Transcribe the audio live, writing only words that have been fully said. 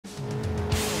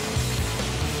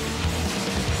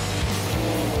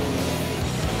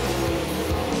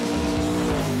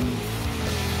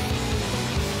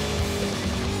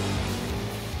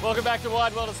Welcome back to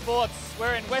Wide World of Sports.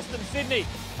 We're in Western Sydney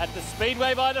at the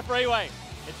Speedway by the freeway.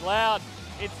 It's loud,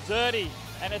 it's dirty,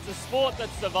 and it's a sport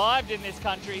that's survived in this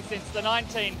country since the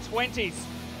 1920s.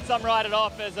 Some write it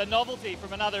off as a novelty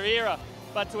from another era,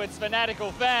 but to its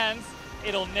fanatical fans,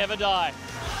 it'll never die.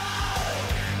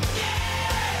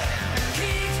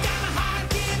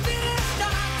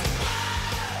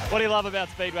 What do you love about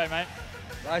Speedway, mate?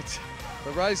 Mate,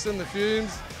 the racing, the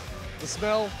fumes, the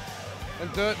smell,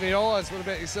 and dirt in the eyes. What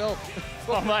about yourself?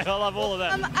 Oh, mate, I love all of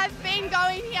that. I've been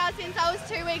going here since I was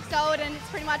 2 weeks old, and it's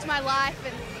pretty much my life,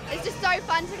 and it's just so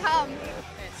fun to come.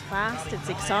 It's fast, it's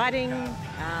exciting,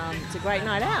 it's a great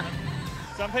night out.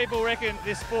 Some people reckon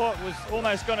this sport was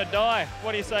almost going to die.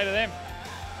 What do you say to them?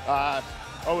 I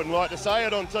wouldn't like to say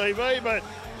it on TV, but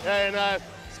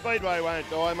Speedway won't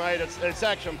die, mate. It's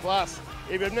Action Plus.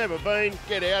 If you've never been,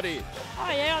 get out here.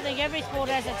 Oh yeah, I think every sport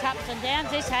has its ups and downs.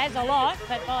 This has a lot,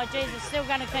 but by Jesus, it's still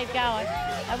going to keep going.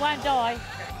 It won't die.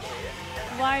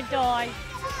 It won't die.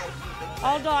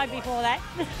 I'll die before that.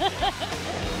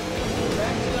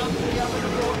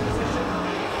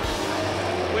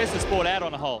 Where's the sport at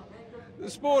on a whole? The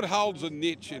sport holds a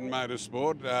niche in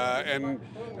motorsport, and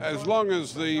as long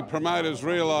as the promoters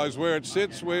realise where it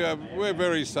sits, we're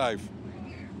very safe.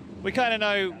 We kind of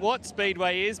know what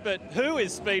Speedway is, but who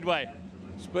is Speedway?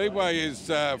 Speedway is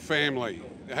family.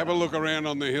 Have a look around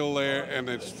on the hill there, and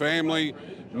it's family,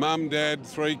 mum, dad,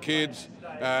 3 kids,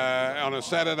 on a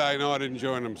Saturday night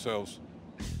enjoying themselves.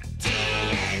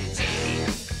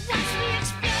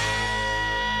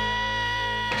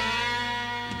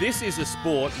 This is a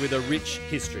sport with a rich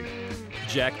history.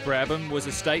 Jack Brabham was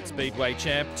a state Speedway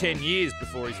champ 10 years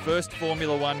before his first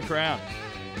Formula One crown.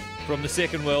 From the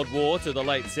Second World War to the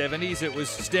late 70s, it was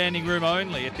standing room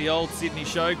only at the old Sydney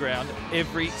Showground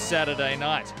every Saturday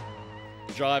night.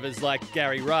 Drivers like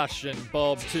Gary Rush and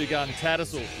Bob Two Gun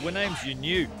Tattersall were names you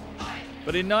knew.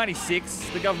 But in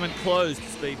 '96, the government closed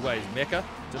Speedway's mecca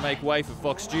to make way for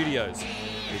Fox Studios.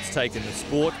 It's taken the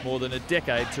sport more than a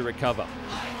decade to recover.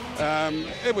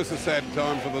 It was a sad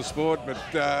time for the sport,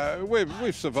 but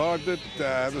we've survived it.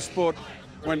 The sport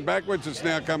went backwards, it's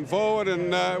now come forward,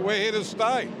 and we're here to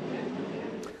stay.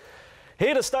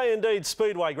 Here to stay indeed,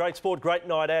 Speedway. Great sport, great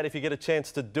night out. If you get a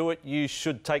chance to do it, you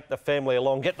should take the family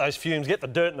along. Get those fumes, get the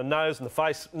dirt in the nose and the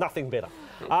face, nothing better.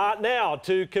 Now,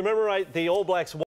 to commemorate the All Blacks